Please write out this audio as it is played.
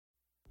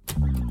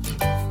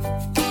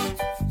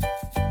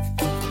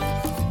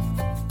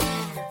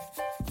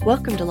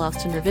Welcome to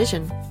Lost in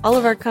Revision. All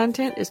of our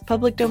content is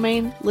public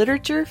domain,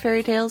 literature,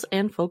 fairy tales,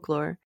 and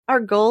folklore. Our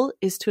goal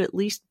is to at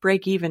least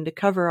break even to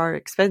cover our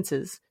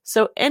expenses,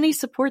 so any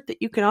support that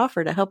you can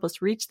offer to help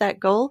us reach that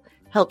goal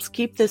helps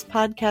keep this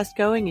podcast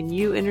going and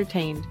you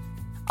entertained.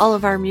 All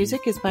of our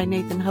music is by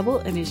Nathan Hubble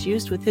and is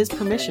used with his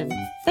permission.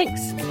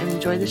 Thanks, and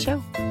enjoy the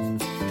show.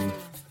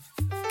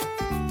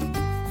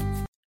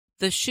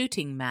 The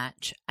Shooting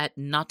Match at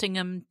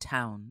Nottingham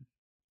Town.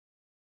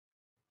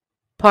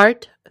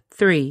 Part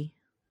 3.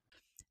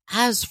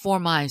 As for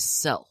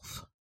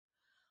myself,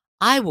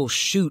 I will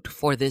shoot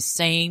for this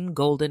same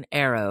golden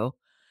arrow,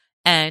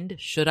 and,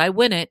 should I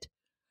win it,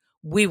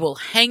 we will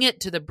hang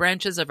it to the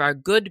branches of our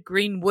good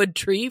green wood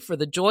tree for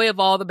the joy of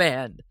all the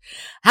band.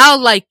 How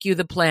like you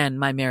the plan,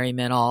 my merry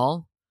men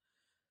all?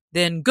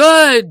 Then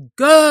good,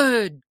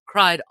 good,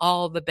 cried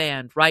all the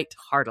band right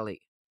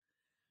heartily.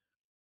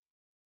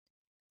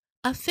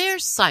 A fair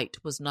sight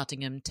was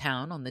Nottingham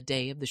Town on the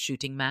day of the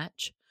shooting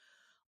match.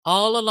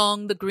 All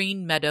along the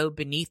green meadow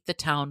beneath the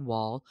town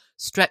wall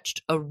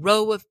stretched a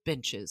row of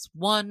benches,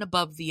 one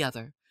above the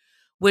other,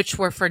 which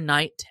were for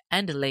knight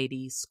and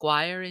lady,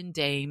 squire and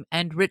dame,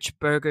 and rich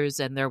burghers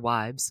and their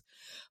wives,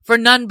 for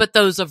none but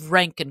those of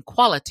rank and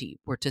quality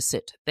were to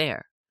sit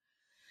there.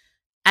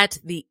 At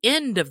the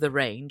end of the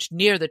range,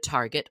 near the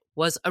target,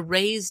 was a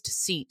raised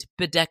seat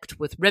bedecked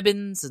with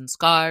ribbons and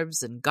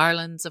scarves and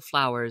garlands of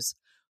flowers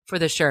for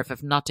the Sheriff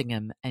of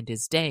Nottingham and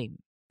his dame.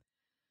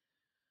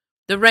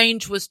 The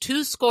range was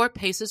 20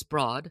 paces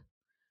broad.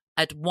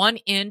 At one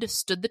end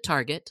stood the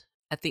target,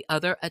 at the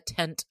other a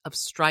tent of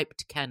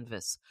striped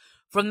canvas,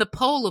 from the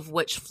pole of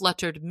which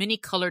fluttered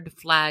many-colored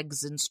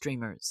flags and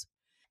streamers.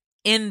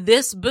 In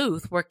this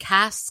booth were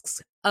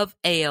casks of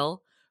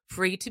ale,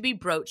 free to be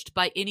broached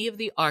by any of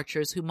the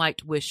archers who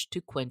might wish to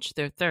quench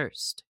their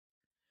thirst.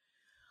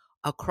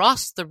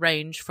 Across the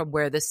range from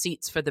where the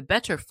seats for the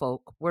better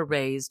folk were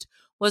raised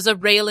was a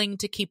railing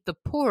to keep the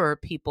poorer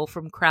people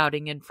from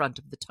crowding in front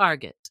of the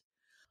target.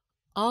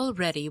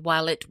 Already,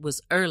 while it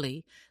was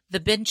early, the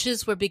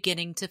benches were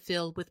beginning to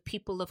fill with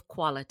people of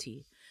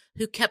quality,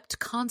 who kept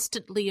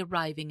constantly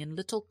arriving in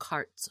little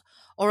carts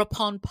or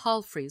upon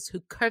palfreys who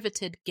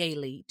curveted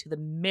gaily to the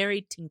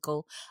merry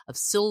tinkle of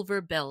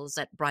silver bells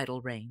at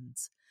bridle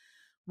reins.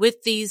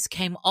 With these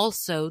came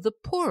also the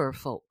poorer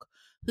folk,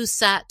 who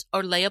sat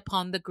or lay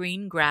upon the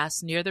green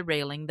grass near the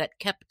railing that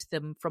kept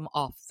them from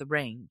off the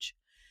range.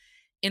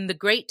 In the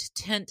great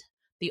tent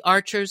the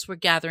archers were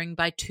gathering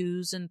by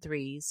twos and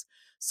threes,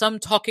 some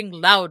talking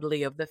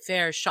loudly of the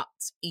fair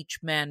shots each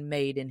man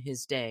made in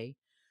his day,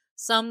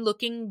 some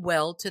looking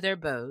well to their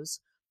bows,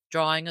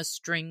 drawing a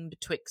string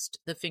betwixt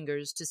the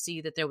fingers to see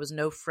that there was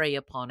no fray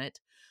upon it,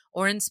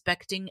 or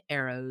inspecting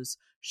arrows,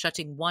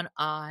 shutting one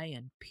eye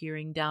and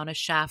peering down a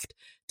shaft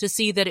to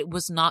see that it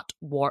was not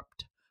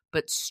warped,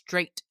 but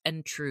straight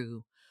and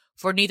true,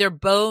 for neither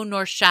bow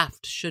nor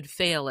shaft should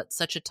fail at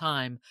such a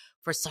time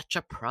for such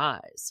a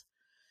prize.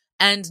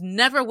 And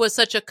never was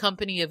such a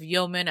company of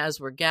yeomen as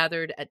were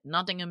gathered at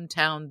Nottingham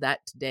Town that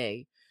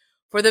day,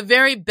 for the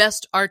very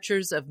best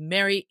archers of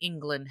merry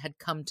England had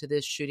come to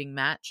this shooting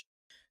match.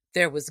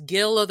 There was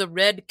Gill o' the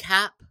Red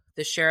Cap,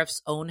 the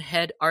sheriff's own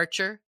head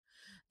archer,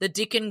 the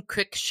Deacon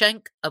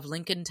Crickshank of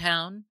Lincoln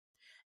Town,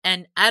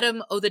 and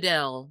Adam o' the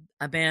Dell,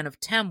 a man of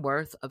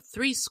Tamworth of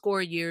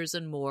 80 years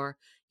and more,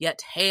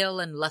 yet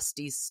hale and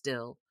lusty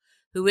still,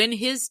 who in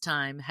his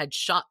time had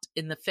shot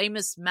in the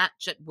famous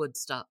match at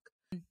Woodstock,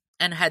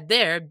 and had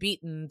there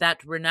beaten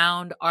that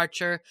renowned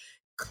archer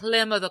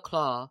Clem o' the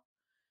Claw,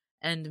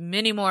 and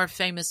many more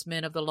famous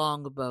men of the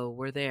longbow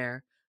were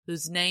there,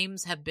 whose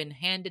names have been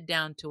handed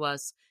down to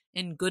us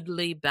in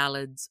goodly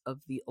ballads of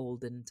the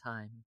olden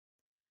time.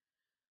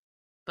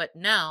 But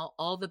now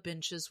all the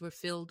benches were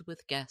filled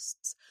with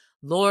guests,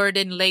 lord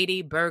and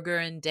lady, burgher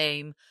and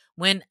dame,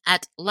 when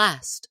at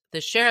last the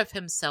sheriff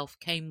himself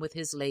came with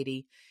his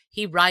lady,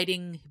 he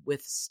riding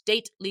with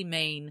stately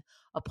mane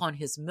upon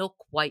his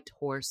milk-white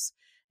horse,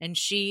 and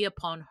she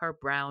upon her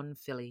brown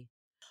filly.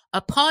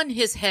 Upon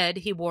his head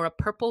he wore a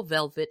purple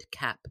velvet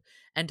cap,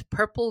 and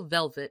purple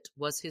velvet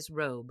was his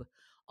robe,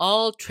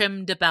 all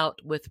trimmed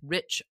about with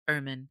rich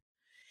ermine.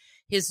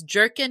 His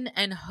jerkin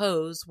and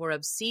hose were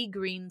of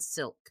sea-green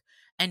silk,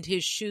 and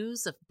his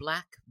shoes of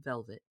black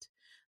velvet,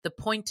 the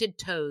pointed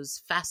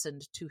toes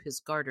fastened to his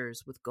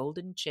garters with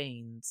golden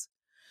chains.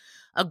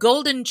 A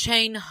golden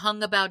chain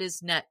hung about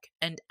his neck,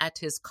 and at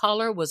his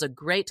collar was a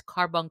great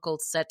carbuncle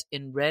set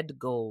in red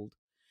gold.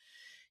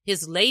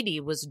 His lady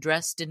was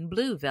dressed in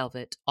blue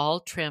velvet,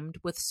 all trimmed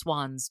with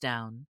swan's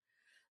down.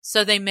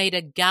 So they made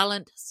a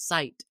gallant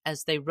sight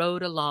as they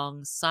rode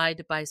along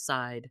side by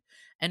side,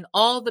 and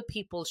all the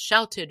people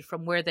shouted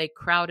from where they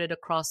crowded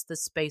across the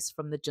space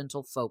from the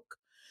gentlefolk.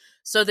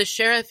 So the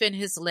sheriff and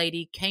his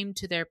lady came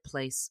to their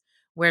place,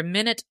 where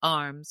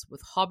men-at-arms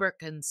with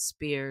hauberk and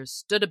spear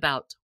stood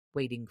about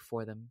waiting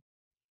for them.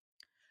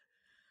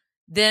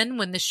 Then,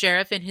 when the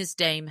sheriff and his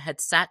dame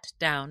had sat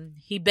down,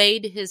 he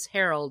bade his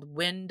herald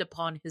wind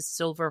upon his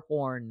silver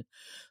horn,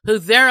 who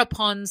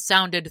thereupon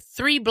sounded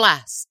 3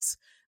 blasts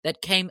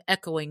that came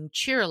echoing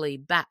cheerily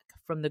back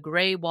from the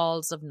grey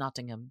walls of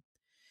Nottingham.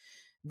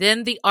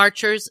 Then the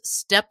archers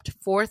stepped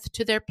forth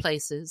to their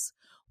places,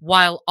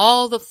 while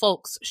all the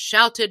folks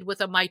shouted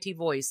with a mighty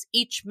voice,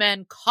 each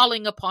man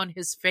calling upon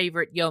his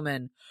favourite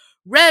yeoman.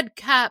 "Red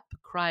Cap,"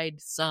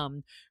 cried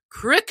some.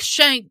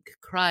 "Crickshank,"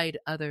 cried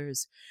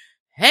others.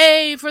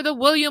 "Hey for the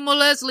William o'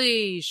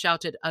 Leslie,"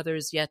 shouted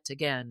others yet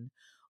again,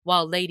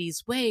 while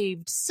ladies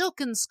waved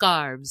silken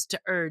scarves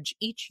to urge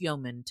each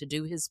yeoman to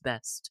do his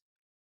best.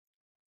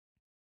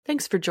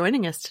 Thanks for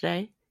joining us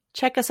today.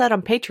 Check us out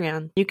on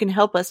Patreon. You can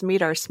help us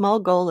meet our small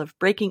goal of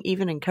breaking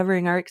even and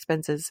covering our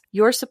expenses.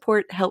 Your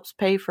support helps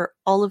pay for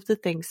all of the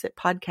things that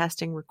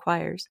podcasting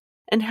requires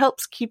and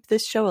helps keep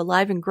this show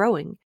alive and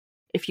growing.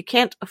 If you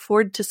can't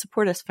afford to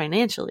support us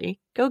financially,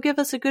 go give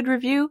us a good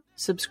review,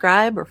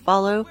 subscribe or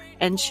follow,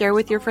 and share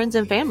with your friends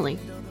and family.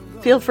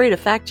 Feel free to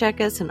fact check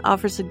us and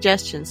offer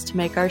suggestions to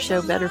make our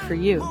show better for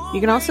you.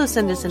 You can also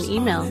send us an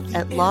email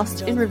at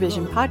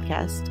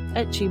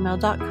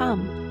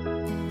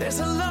lostinrevisionpodcast@gmail.com. There's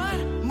a lot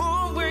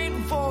more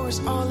waiting for us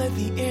all at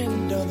the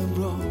end of the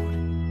road.